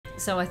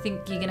so I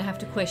think you're going to have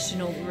to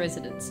question all the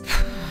residents.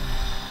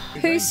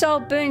 Who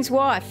sold Boone's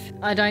wife?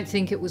 I don't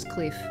think it was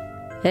Cliff.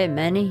 Hey,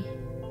 Manny.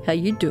 How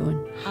you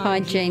doing? Hi,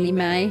 Jeannie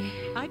May.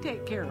 I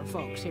take care of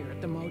folks here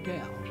at the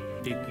motel.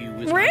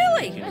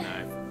 Really?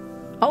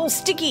 Oh,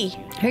 Sticky.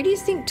 Who do you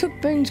think took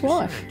Boone's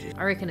wife?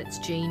 I reckon it's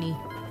Jeannie.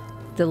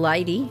 The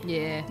lady?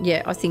 Yeah.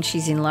 Yeah, I think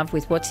she's in love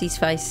with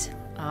what's-his-face.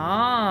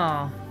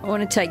 Ah. I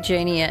want to take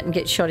Jeannie out and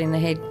get shot in the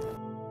head.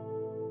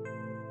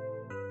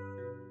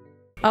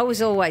 I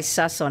was always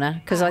sus on her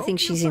because I think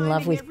she's in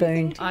love with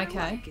Boone.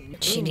 Okay.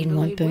 She didn't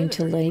want Boone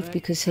to leave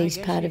because he's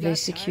part of her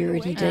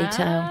security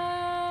detail.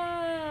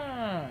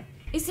 Ah.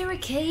 Is there a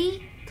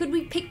key? Could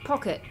we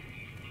pickpocket?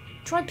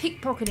 Try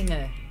pickpocketing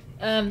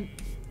her.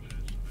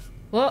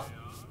 What?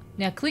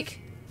 Now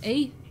click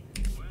E.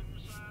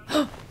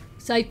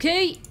 Save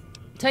key.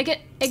 Take it.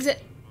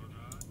 Exit.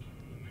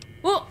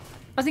 Oh,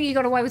 I think you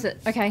got away with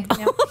it. Okay.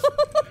 Now.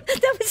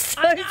 That was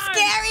so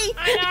scary.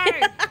 I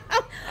know.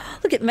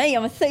 Look at me,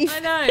 I'm a thief. I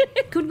know.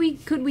 Could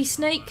we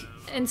sneak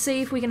and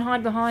see if we can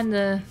hide behind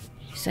the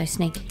So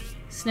sneaky.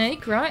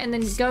 snake, right? And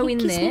then go in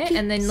there, Sneaky,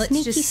 and then let's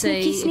sneaky, just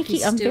sneaky, see sneaky. if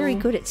you're I'm still, very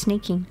good at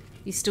sneaking.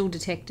 You're still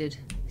detected.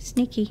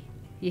 Sneaky.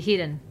 You're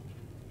hidden.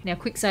 Now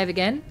quick save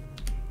again.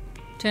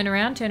 Turn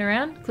around,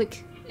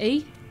 click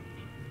E.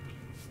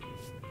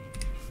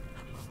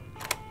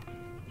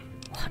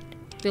 What?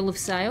 Bill of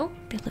sale.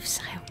 Bill of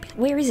sale.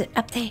 Where is it?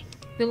 Up there.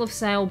 Bill of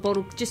sale,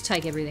 bottle. Just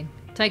take everything.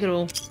 Take it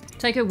all.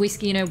 Take her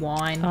whiskey and her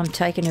wine. I'm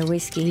taking her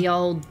whiskey. The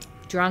old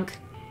drunk.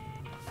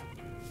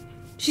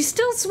 She's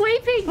still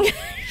sweeping.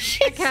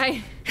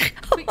 Okay.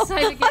 Quick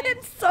save again.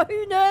 I'm so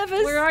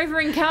nervous. We're over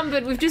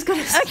encumbered. We've just got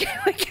to... Okay,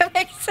 we go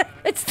back.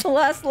 It's the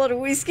last lot of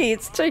whiskey.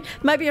 It's too...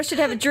 Maybe I should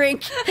have a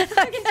drink.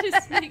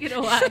 just sneak it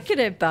away. Look at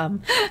her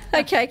bum.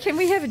 Okay, can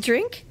we have a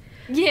drink?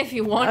 Yeah, if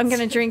you want. I'm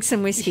going to drink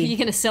some whiskey. You're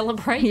going to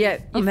celebrate? Yeah, your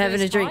I'm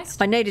having a first drink.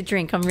 heist? I need a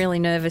drink. I'm really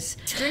nervous.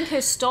 Drink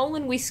her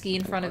stolen whiskey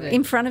in front of her.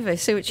 In front of her,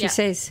 see what she Yeah.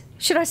 says.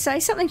 Should I say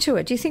something to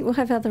her? Do you think we'll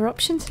have other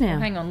options now?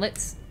 Hang on,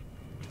 let's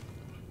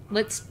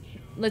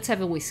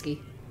have a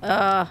whiskey.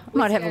 I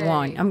might have a Whiskey.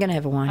 wine. I'm going to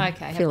have a wine.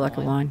 Okay, I have feel a like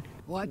a wine. wine.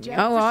 Watch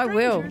out Oh, for I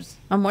will. strangers.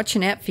 I'm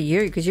watching out for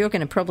you because you're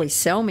going to probably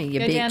sell me, you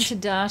Go bitch. down to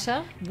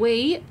data.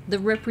 We, the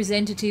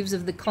representatives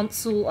of the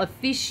consul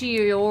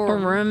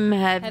officiorum, Room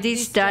have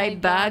this day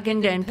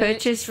bargained and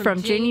purchased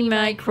from Jenny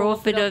May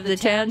Crawford of the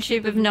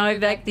township of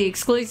Novak the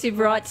exclusive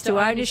rights to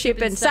ownership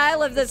and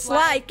sale of the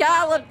slave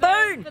Carla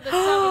Boone. for the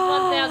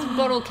sum of 1,000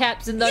 bottle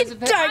caps and those You of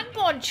her don't-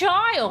 unborn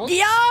child.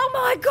 Yeah, oh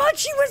my God,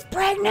 she was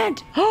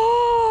pregnant.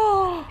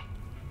 Oh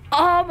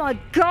my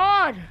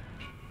God.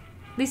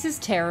 This is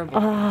terrible.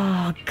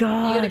 Oh You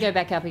God. got to go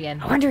back up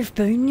again. I wonder if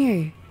Boone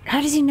knew.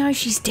 How does he know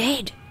she's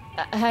dead?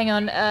 Hang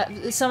on.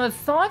 Some of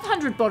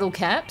 500 bottle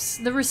caps.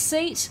 The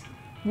receipt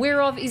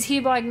whereof is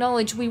hereby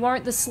acknowledged. We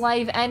warrant the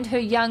slave and her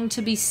young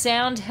to be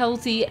sound,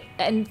 healthy,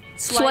 and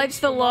Slaves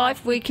for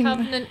life, we can-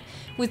 covenant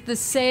with the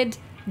said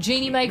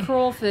Jeannie May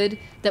Crawford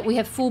that we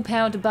have full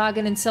power to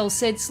bargain and sell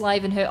said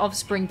slave and her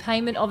offspring.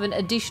 Payment of an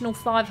additional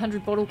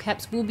 500 bottle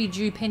caps will be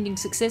due pending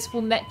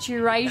successful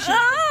maturation.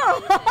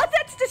 Oh,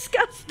 that's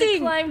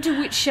disgusting. Claim to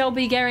which shall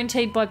be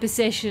guaranteed by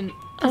possession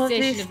of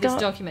this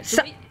document.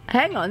 So,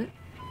 hang on.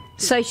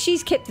 So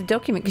she's kept the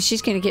document because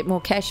she's going to get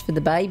more cash for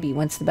the baby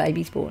once the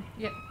baby's born.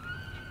 Yep.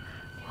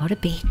 What a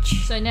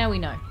bitch. So now we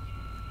know.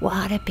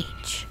 What a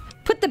bitch.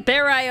 Put the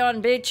beret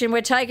on, bitch, and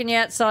we're taking you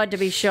outside to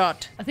be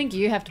shot. I think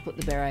you have to put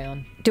the beret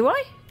on. Do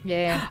I?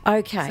 Yeah.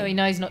 Okay. So he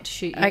knows not to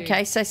shoot you.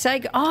 Okay, so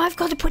say, I've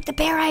got to put the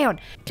beret on.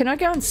 Can I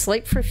go and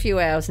sleep for a few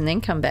hours and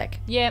then come back?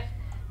 Yep.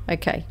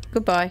 Okay,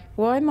 goodbye.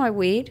 Why am I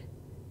weird?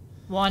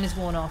 Wine is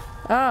worn off.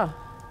 Oh,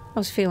 I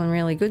was feeling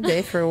really good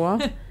there for a while.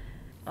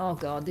 Oh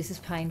God, this is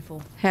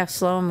painful. How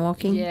slow I'm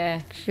walking.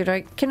 Yeah.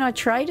 Can I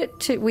trade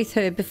it with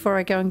her before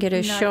I go and get her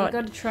No, shot?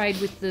 you've got to trade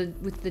with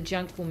the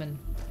junk woman,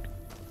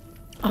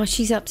 Oh,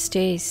 she's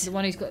upstairs. the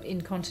one who's got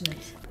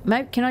incontinence.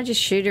 Maybe can I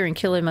just shoot her and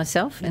kill her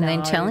myself and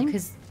then tell him?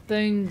 because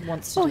Boone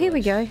wants to. Oh, do here we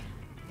it. go.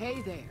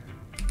 Hey there.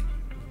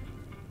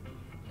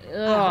 I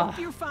Ugh.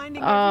 hope you're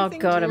finding Oh everything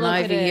God, to I'm your-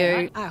 over at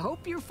her. you. I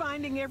hope you're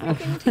finding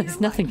everything to your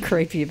There's nothing liking.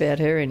 creepy about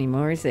her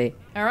anymore, is there?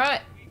 All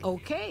right.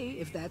 Okay,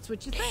 if that's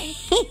what you think.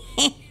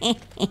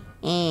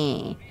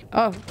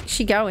 Oh,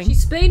 she going?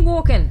 She's speed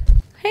walking.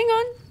 Hang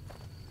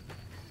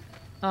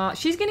on.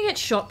 She's gonna get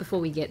shot before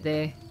we get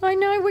there. I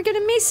know we're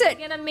gonna miss it.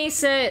 We're gonna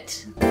miss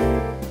it.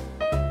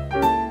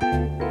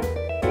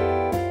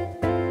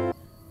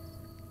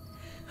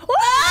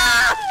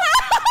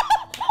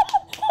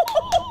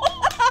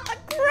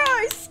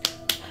 Gross.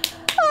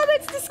 Oh,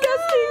 that's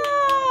disgusting.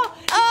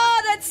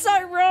 Oh, that's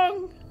so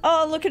wrong.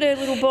 Oh, look at her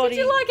little body.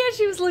 Did you like how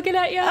she was looking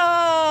at you?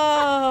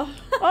 Oh,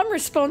 I'm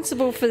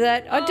responsible for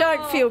that. I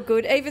don't feel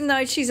good, even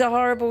though she's a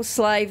horrible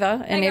slaver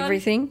and Hang on.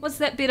 everything. What's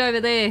that bit over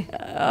there?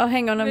 Oh,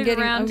 hang on, I'm Move going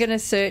around. to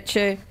search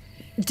her.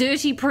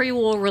 Dirty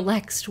pre-war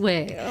relaxed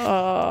wear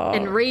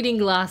and reading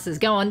glasses.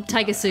 Go on,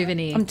 take a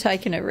souvenir. I'm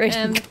taking her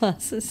reading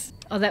glasses.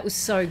 Oh, that was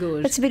so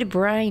good. That's a bit of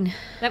brain.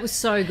 That was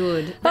so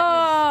good.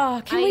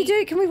 Oh,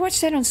 can we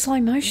watch that on slow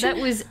motion?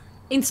 That was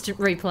instant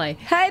replay.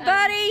 Hey,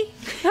 buddy.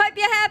 Hope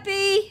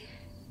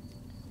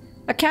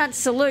I can't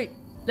salute.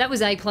 That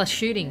was A+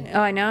 shooting.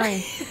 I know.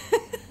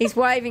 He's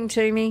waving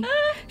to me.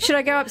 Should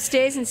I go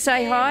upstairs and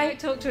say hi?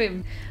 Go talk to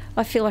him.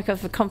 I feel like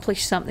I've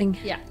accomplished something,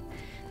 Yeah.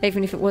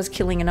 even if it was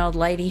killing an old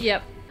lady.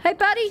 Yep. Hey,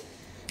 buddy.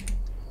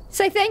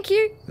 Say thank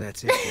you.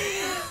 That's it.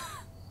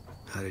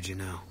 How did you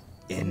know?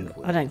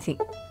 I don't think.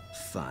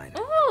 Fine.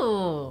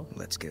 Oh.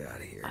 Let's get out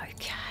of here.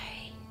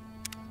 Okay.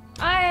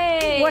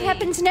 Hey. What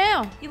happens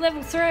now? You're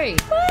level 3.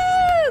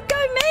 Woo!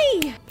 Go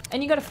me!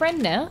 And you got a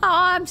friend now. Oh,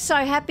 I'm so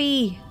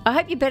happy. I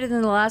hope you're better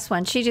than the last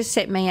one. She just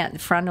set me out the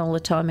front all the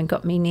time and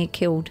got me near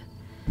killed.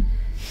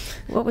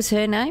 What was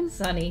her name?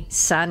 Sunny.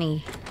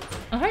 Sunny.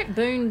 I hope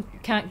Boone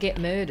can't get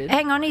murdered.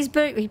 Hang on,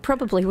 he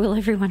probably will.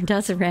 Everyone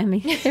does around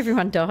me.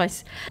 Everyone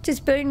dies. Does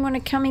Boone want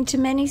to come into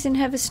Manny's and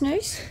have a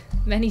snooze?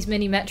 Manny's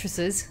many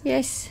mattresses.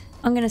 Yes.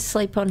 I'm going to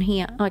sleep on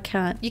here. I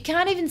can't. You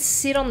can't even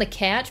sit on the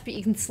couch, but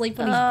you can sleep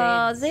on his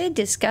Oh, bed. they're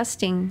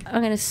disgusting.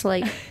 I'm going to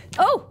sleep.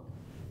 Oh!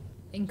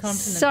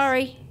 Incontinence.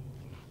 Sorry.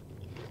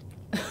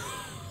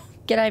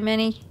 G'day,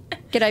 Manny.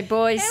 G'day,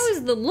 boys. How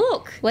is the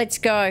look? Let's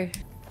go.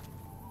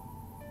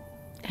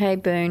 Hey,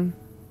 Boone.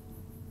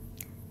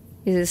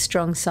 You're the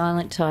strong,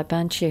 silent type,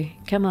 aren't you?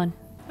 Come on.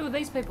 Who are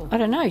these people? I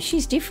don't know.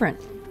 She's different.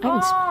 I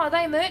haven't Oh, are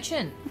they a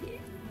merchant?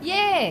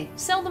 Yeah.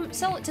 Sell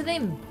it to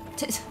them.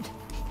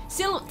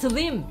 Sell it to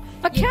them.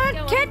 I Yeah, can't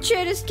go on. catch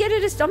her to get her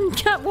to. I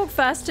can't walk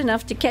fast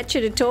enough to catch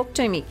her to talk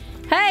to me.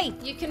 Hey!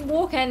 You can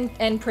walk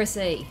and press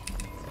E.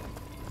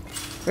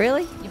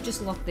 Really? You've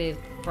just locked their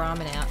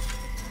Brahmin out.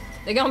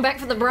 They're going back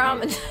for the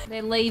Brahmin.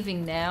 They're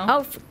leaving now.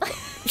 Oh,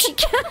 she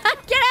can't.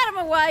 Get out of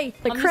my way.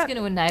 The I'm crap. just going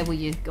to enable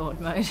you, God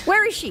mode.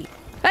 Where is she?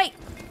 Hey!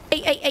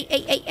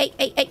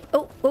 Hey.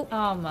 Oh.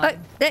 Oh, Mum.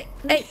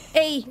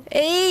 Hey.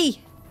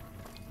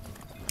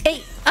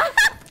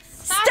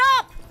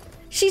 Stop!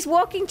 She's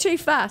walking too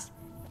fast.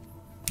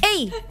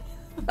 E.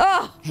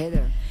 Oh, Hey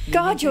there.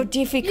 God, you're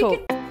difficult.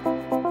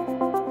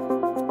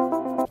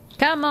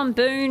 Come on,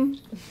 Boone.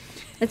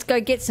 Let's go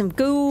get some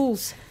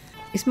ghouls.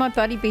 Is my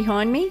buddy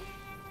behind me?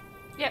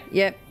 Yep.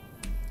 Yep.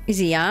 Is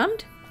he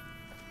armed?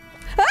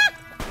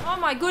 Oh,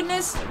 my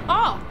goodness.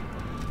 Oh,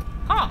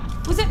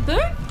 was it Boone?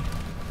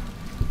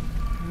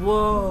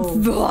 Whoa.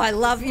 Oh, I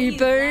love you, Isn't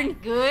Boone.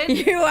 that good?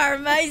 You are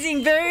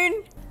amazing,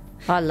 Boone.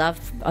 I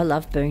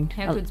love Boone.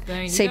 How good's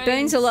Boone? You See, don't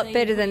Boone's a even lot see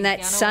better him than put that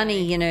his gun Sonny,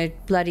 away. you know,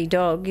 bloody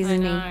dog, I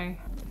isn't he? know.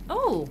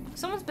 Oh,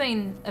 someone's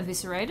been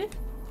eviscerated.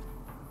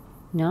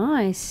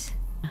 Nice.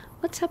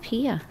 What's up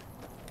here?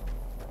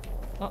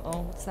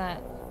 Uh-oh, what's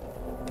that?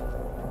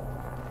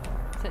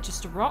 Is that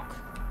just a rock?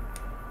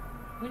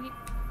 I'm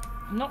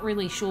not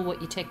really sure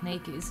what your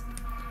technique is.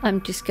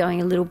 I'm just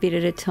going a little bit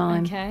at a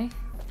time. Okay.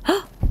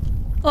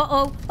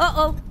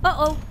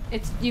 Uh-oh.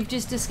 You've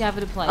just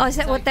discovered a place. Oh, is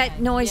that It's what okay. that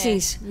noise Yeah,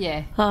 is?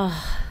 Yeah.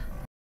 Oh.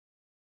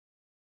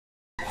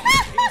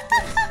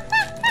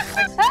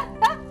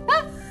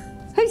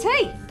 Who's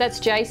he? That's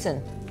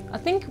Jason. I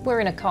think we're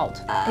in a cult.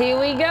 Here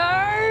we go.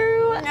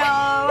 No,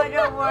 I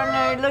don't want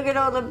to. Look at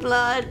all the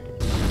blood.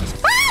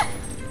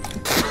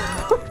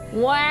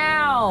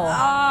 Wow. Oh,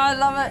 I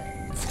love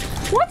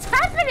it. What's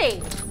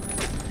happening?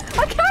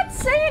 I can't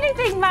see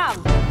anything,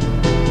 Mum.